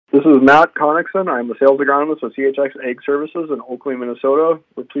This is Matt Connickson. I'm the sales agronomist with CHX Ag Services in Oakley, Minnesota.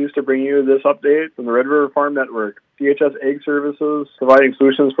 We're pleased to bring you this update from the Red River Farm Network. CHX Ag Services, providing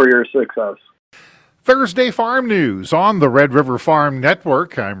solutions for your success. Thursday Farm News on the Red River Farm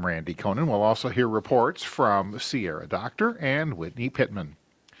Network. I'm Randy Koenen. We'll also hear reports from Sierra Doctor and Whitney Pittman.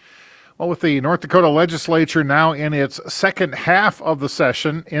 Well, with the North Dakota legislature now in its second half of the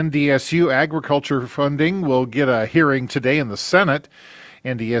session, NDSU agriculture funding will get a hearing today in the Senate.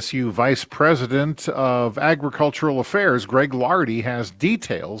 NDSU Vice President of Agricultural Affairs, Greg Lardy, has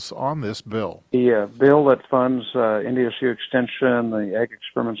details on this bill. The bill that funds NDSU Extension, the Ag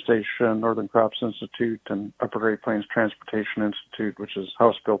Experiment Station, Northern Crops Institute, and Upper Great Plains Transportation Institute, which is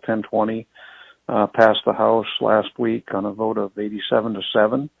House Bill 1020, passed the House last week on a vote of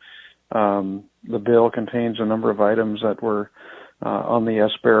 87-7. The bill contains a number of items that were on the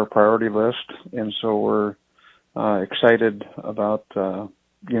SBARE priority list, and so we're excited about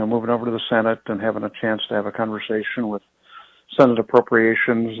moving over to the Senate and having a chance to have a conversation with Senate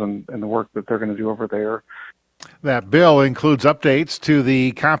Appropriations and the work that they're going to do over there. That bill includes updates to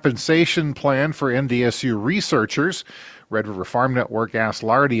the compensation plan for NDSU researchers. Red River Farm Network asked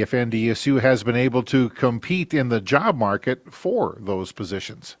Lardy if NDSU has been able to compete in the job market for those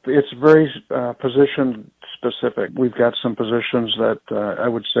positions. It's very position specific. We've got some positions that I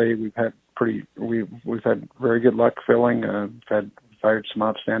would say we've had very good luck filling. We've hired some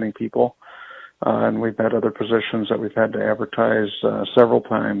outstanding people, and we've had other positions that we've had to advertise several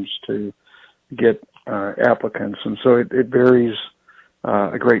times to get applicants, and so it varies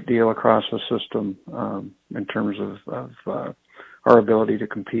a great deal across the system in terms of our ability to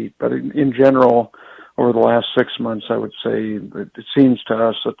compete. But in general, over the last 6 months, I would say that it seems to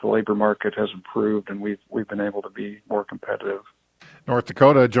us that the labor market has improved, and we've been able to be more competitive. North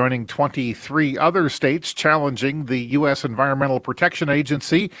Dakota joining 23 other states challenging the U.S. Environmental Protection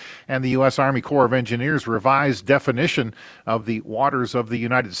Agency and the U.S. Army Corps of Engineers' revised definition of the Waters of the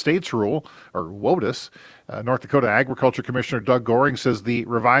United States rule, or WOTUS. North Dakota Agriculture Commissioner Doug Goring says the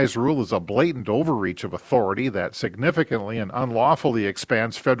revised rule is a blatant overreach of authority that significantly and unlawfully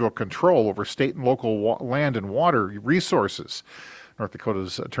expands federal control over state and local land and water resources. North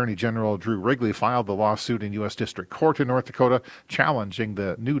Dakota's Attorney General Drew Wrigley filed the lawsuit in U.S. District Court in North Dakota, challenging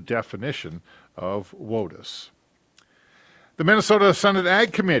the new definition of WOTUS. The Minnesota Senate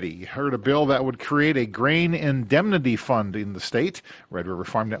Ag Committee heard a bill that would create a grain indemnity fund in the state. Red River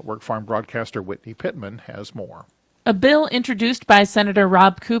Farm Network farm broadcaster Whitney Pittman has more. A bill introduced by Senator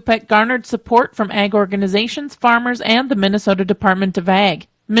Rob Kupek garnered support from ag organizations, farmers, and the Minnesota Department of Ag.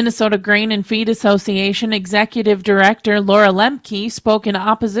 Minnesota Grain and Feed Association Executive Director Laura Lemke spoke in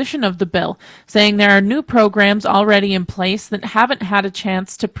opposition of the bill, saying there are new programs already in place that haven't had a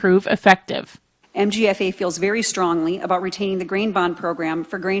chance to prove effective. MGFA feels very strongly about retaining the grain bond program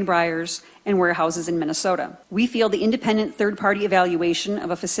for grain buyers and warehouses in Minnesota. We feel the independent third-party evaluation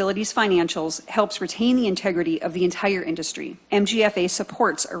of a facility's financials helps retain the integrity of the entire industry. MGFA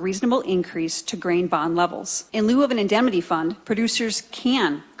supports a reasonable increase to grain bond levels. In lieu of an indemnity fund, producers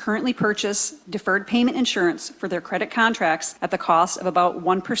can currently purchase deferred payment insurance for their credit contracts at the cost of about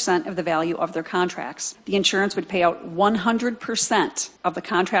 1% of the value of their contracts. The insurance would pay out 100% of the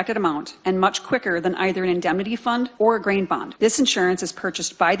contracted amount and much quicker than either an indemnity fund or a grain bond. This insurance is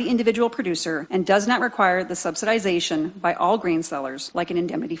purchased by the individual producer and does not require the subsidization by all grain sellers like an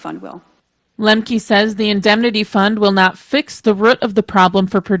indemnity fund will. Lemke says the indemnity fund will not fix the root of the problem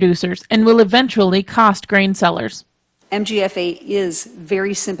for producers and will eventually cost grain sellers. MGFA is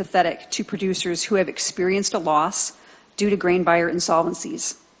very sympathetic to producers who have experienced a loss due to grain buyer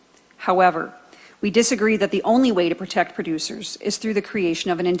insolvencies. However, we disagree that the only way to protect producers is through the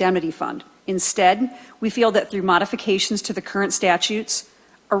creation of an indemnity fund. Instead, we feel that through modifications to the current statutes,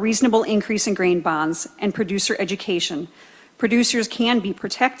 a reasonable increase in grain bonds, and producer education, producers can be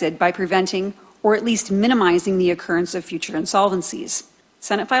protected by preventing or at least minimizing the occurrence of future insolvencies.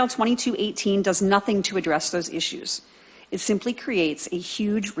 Senate File 2218 does nothing to address those issues. It simply creates a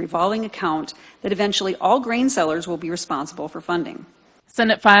huge revolving account that eventually all grain sellers will be responsible for funding.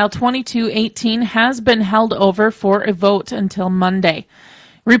 Senate File 2218 has been held over for a vote until Monday.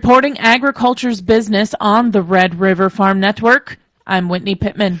 Reporting agriculture's business on the Red River Farm Network, I'm Whitney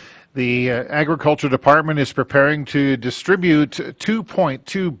Pittman. The Agriculture Department is preparing to distribute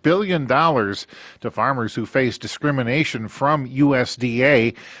 $2.2 billion to farmers who face discrimination from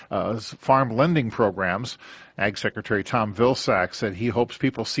USDA farm lending programs. Ag Secretary Tom Vilsack said he hopes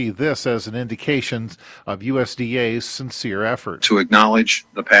people see this as an indication of USDA's sincere effort. To acknowledge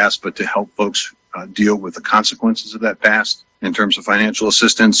the past, but to help folks deal with the consequences of that past in terms of financial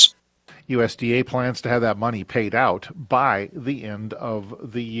assistance. USDA plans to have that money paid out by the end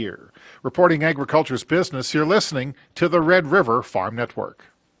of the year. Reporting agriculture's business, you're listening to the Red River Farm Network.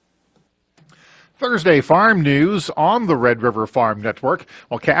 Thursday farm news on the Red River Farm Network.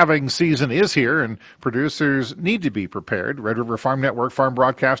 Well, calving season is here and producers need to be prepared. Red River Farm Network farm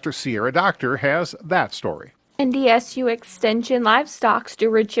broadcaster Sierra Doctor has that story. NDSU Extension Livestock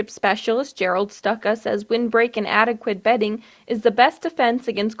Stewardship Specialist Gerald Stucka says windbreak and adequate bedding is the best defense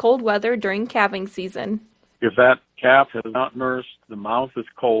against cold weather during calving season. If that calf has not nursed, the mouth is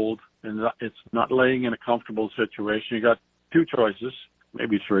cold, and it's not laying in a comfortable situation, you got two choices.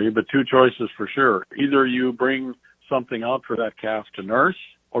 Maybe three, but two choices for sure. Either you bring something out for that calf to nurse,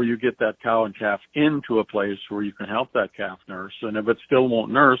 or you get that cow and calf into a place where you can help that calf nurse. And if it still won't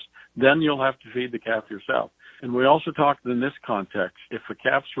nurse, then you'll have to feed the calf yourself. And we also talked in this context, if a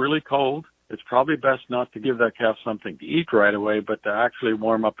calf's really cold, it's probably best not to give that calf something to eat right away, but to actually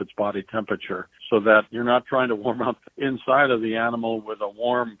warm up its body temperature so that you're not trying to warm up inside of the animal with a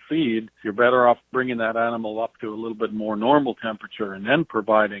warm feed. You're better off bringing that animal up to a little bit more normal temperature and then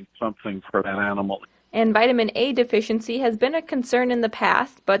providing something for that animal. And vitamin A deficiency has been a concern in the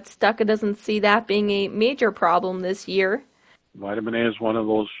past, but Stucka doesn't see that being a major problem this year. Vitamin A is one of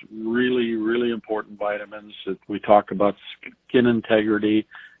those really, really important vitamins that we talk about. Skin integrity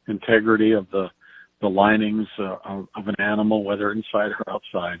of the linings of an animal, whether inside or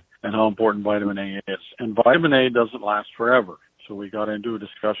outside, and how important vitamin A is. And vitamin A doesn't last forever. So we got into a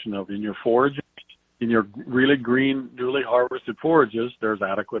discussion of in your forages, in your really green, newly harvested forages, there's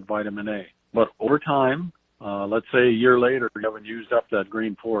adequate vitamin A. But over time, let's say a year later, you haven't used up that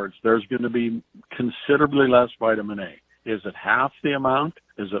green forage, there's going to be considerably less vitamin A. Is it half the amount?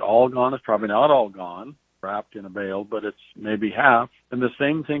 Is it all gone? It's probably not all gone, wrapped in a bale, but it's maybe half. And the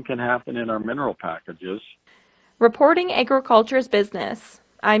same thing can happen in our mineral packages. Reporting agriculture's business.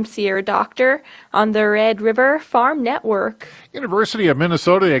 I'm Sierra Doctor on the Red River Farm Network. University of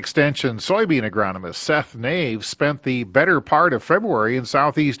Minnesota Extension soybean agronomist Seth Nave spent the better part of February in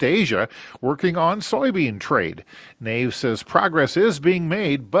Southeast Asia working on soybean trade. Nave says progress is being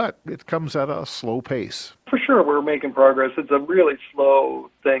made, but it comes at a slow pace. For sure, we're making progress. It's a really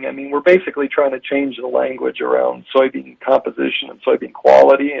slow thing. I mean, we're basically trying to change the language around soybean composition and soybean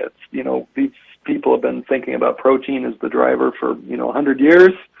quality. It's, these people have been thinking about protein as the driver for, 100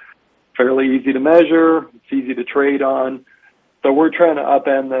 years. Fairly easy to measure. It's easy to trade on. So we're trying to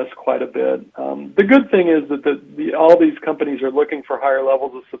upend this quite a bit. The good thing is that all these companies are looking for higher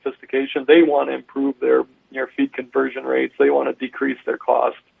levels of sophistication. They want to improve their feed conversion rates. They want to decrease their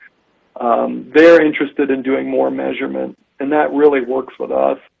cost. They're interested in doing more measurement, and that really works with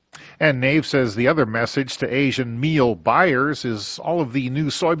us. And Nave says the other message to Asian meal buyers is all of the new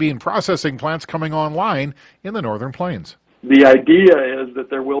soybean processing plants coming online in the Northern Plains. The idea is that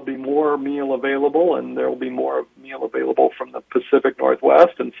there will be more meal available, and there will be more meal available from the Pacific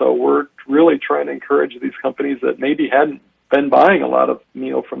Northwest. And so we're really trying to encourage these companies that maybe hadn't been buying a lot of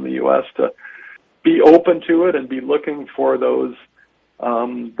meal from the U.S. to be open to it and be looking for those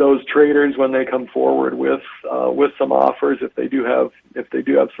traders when they come forward with some offers. If they do have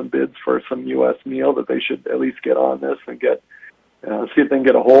some bids for some U.S. meal, that they should at least get on this and see if they can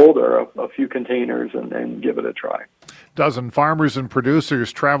get a hold or a few containers and give it a try. Dozen farmers and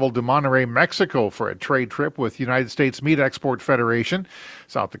producers traveled to Monterrey, Mexico for a trade trip with United States Meat Export Federation.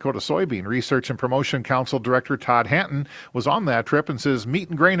 South Dakota Soybean Research and Promotion Council Director Todd Hanton was on that trip and says meat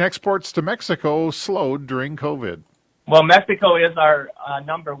and grain exports to Mexico slowed during COVID. Well, Mexico is our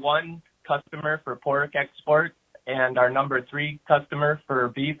number one customer for pork export and our number 3 customer for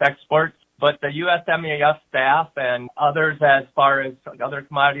beef exports. But the USMEF staff and others, as far as other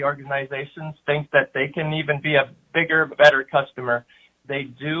commodity organizations, think that they can even be a bigger, better customer. They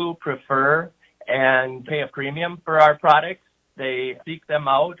do prefer and pay a premium for our products. They seek them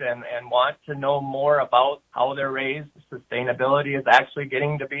out and want to know more about how they're raised. Sustainability is actually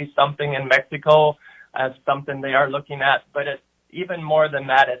getting to be something in Mexico as something they are looking at. But it's even more than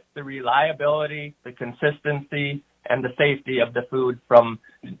that. It's the reliability, the consistency, and the safety of the food from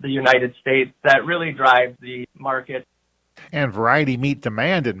the United States that really drives the market. And variety meat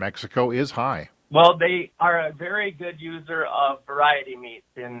demand in Mexico is high. Well, they are a very good user of variety meats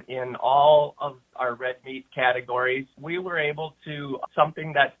in all of our red meat categories. We were able to,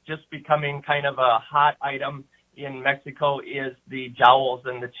 something that's just becoming kind of a hot item in Mexico is the jowls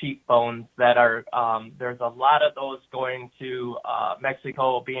and the cheekbones that are, there's a lot of those going to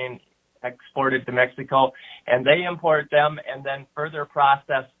Mexico, being exported to Mexico, and they import them and then further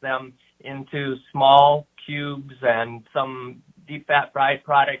process them into small cubes and some deep fat fried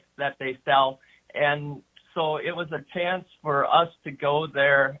products that they sell. And So it was a chance for us to go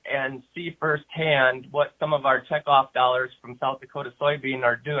there and see firsthand what some of our checkoff dollars from South Dakota soybean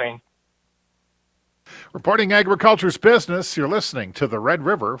are doing. Reporting agriculture's business, you're listening to the Red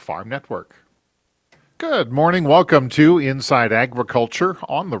River Farm Network. Good morning. Welcome to Inside Agriculture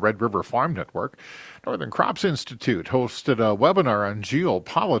on the Red River Farm Network. Northern Crops Institute hosted a webinar on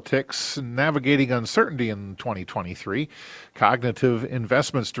geopolitics and navigating uncertainty in 2023. Cognitive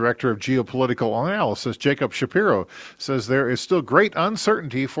Investments Director of Geopolitical Analysis, Jacob Shapiro, says there is still great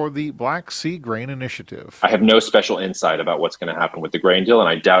uncertainty for the Black Sea Grain Initiative. I have no special insight about what's going to happen with the grain deal, and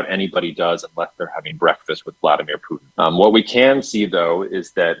I doubt anybody does unless they're having breakfast with Vladimir Putin. What we can see, though,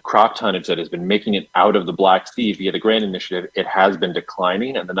 is that crop tonnage that has been making it out of the Black Sea via the grain initiative, it has been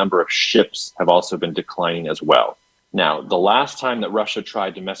declining, and the number of ships have also been declining as well. Now, the last time that Russia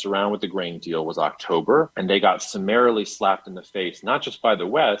tried to mess around with the grain deal was October, and they got summarily slapped in the face, not just by the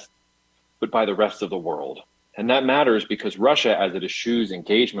West, but by the rest of the world. And that matters because Russia, as it eschews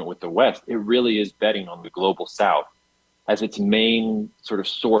engagement with the West, it really is betting on the global South as its main sort of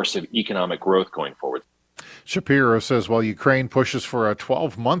source of economic growth going forward. Shapiro says while Ukraine pushes for a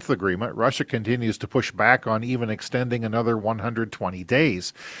 12-month agreement, Russia continues to push back on even extending another 120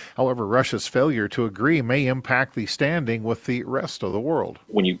 days. However, Russia's failure to agree may impact the standing with the rest of the world.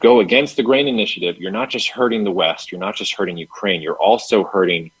 When you go against the grain initiative, you're not just hurting the West, you're not just hurting Ukraine, you're also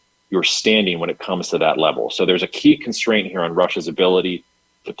hurting your standing when it comes to that level. So there's a key constraint here on Russia's ability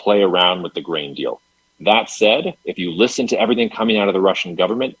to play around with the grain deal. That said, if you listen to everything coming out of the Russian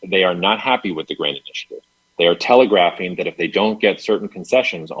government, they are not happy with the grain initiative. They are telegraphing that if they don't get certain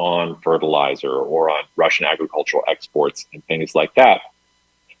concessions on fertilizer or on Russian agricultural exports and things like that,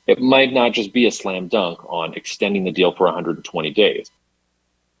 it might not just be a slam dunk on extending the deal for 120 days.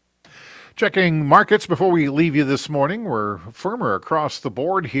 Checking markets before we leave you this morning. We're firmer across the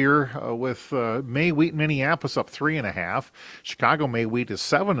board here with May wheat Minneapolis up 3.5. Chicago May wheat is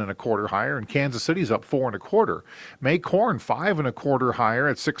 7.25 higher, and Kansas City's up 4.25. May corn 5.25 higher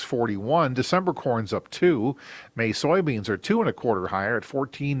at 6.41. December corn's up 2. May soybeans are 2.25 higher at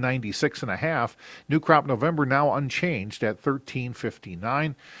 14.96.5. New crop November now unchanged at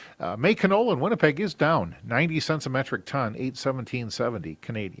 13.59. May canola in Winnipeg is down 90 cents a metric ton, 817.70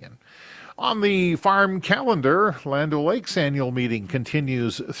 Canadian. On the farm calendar, Land O'Lakes annual meeting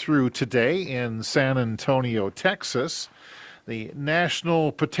continues through today in San Antonio, Texas. The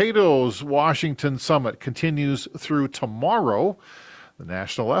National Potatoes Washington Summit continues through tomorrow. The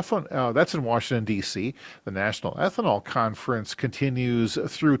National that's in Washington, D.C. The National Ethanol Conference continues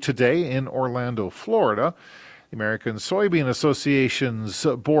through today in Orlando, Florida. The American Soybean Association's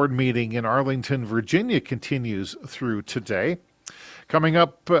board meeting in Arlington, Virginia continues through today. Coming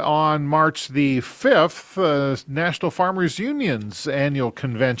up on March the 5th, National Farmers Union's annual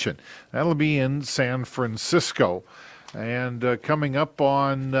convention. That'll be in San Francisco. And coming up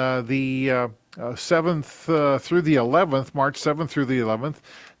on the 7th through the 11th, March 7th through the 11th,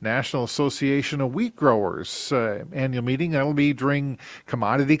 National Association of Wheat Growers annual meeting. That'll be during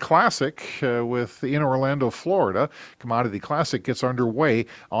Commodity Classic in Orlando, Florida. Commodity Classic gets underway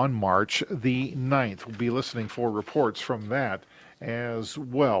on March the 9th. We'll be listening for reports from that as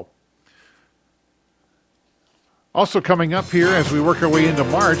well. Also coming up here as we work our way into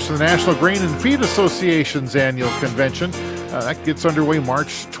March, the National Grain and Feed Association's annual convention. That gets underway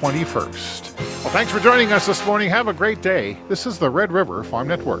March 21st. Well, thanks for joining us this morning. Have a great day. This is the Red River Farm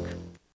Network.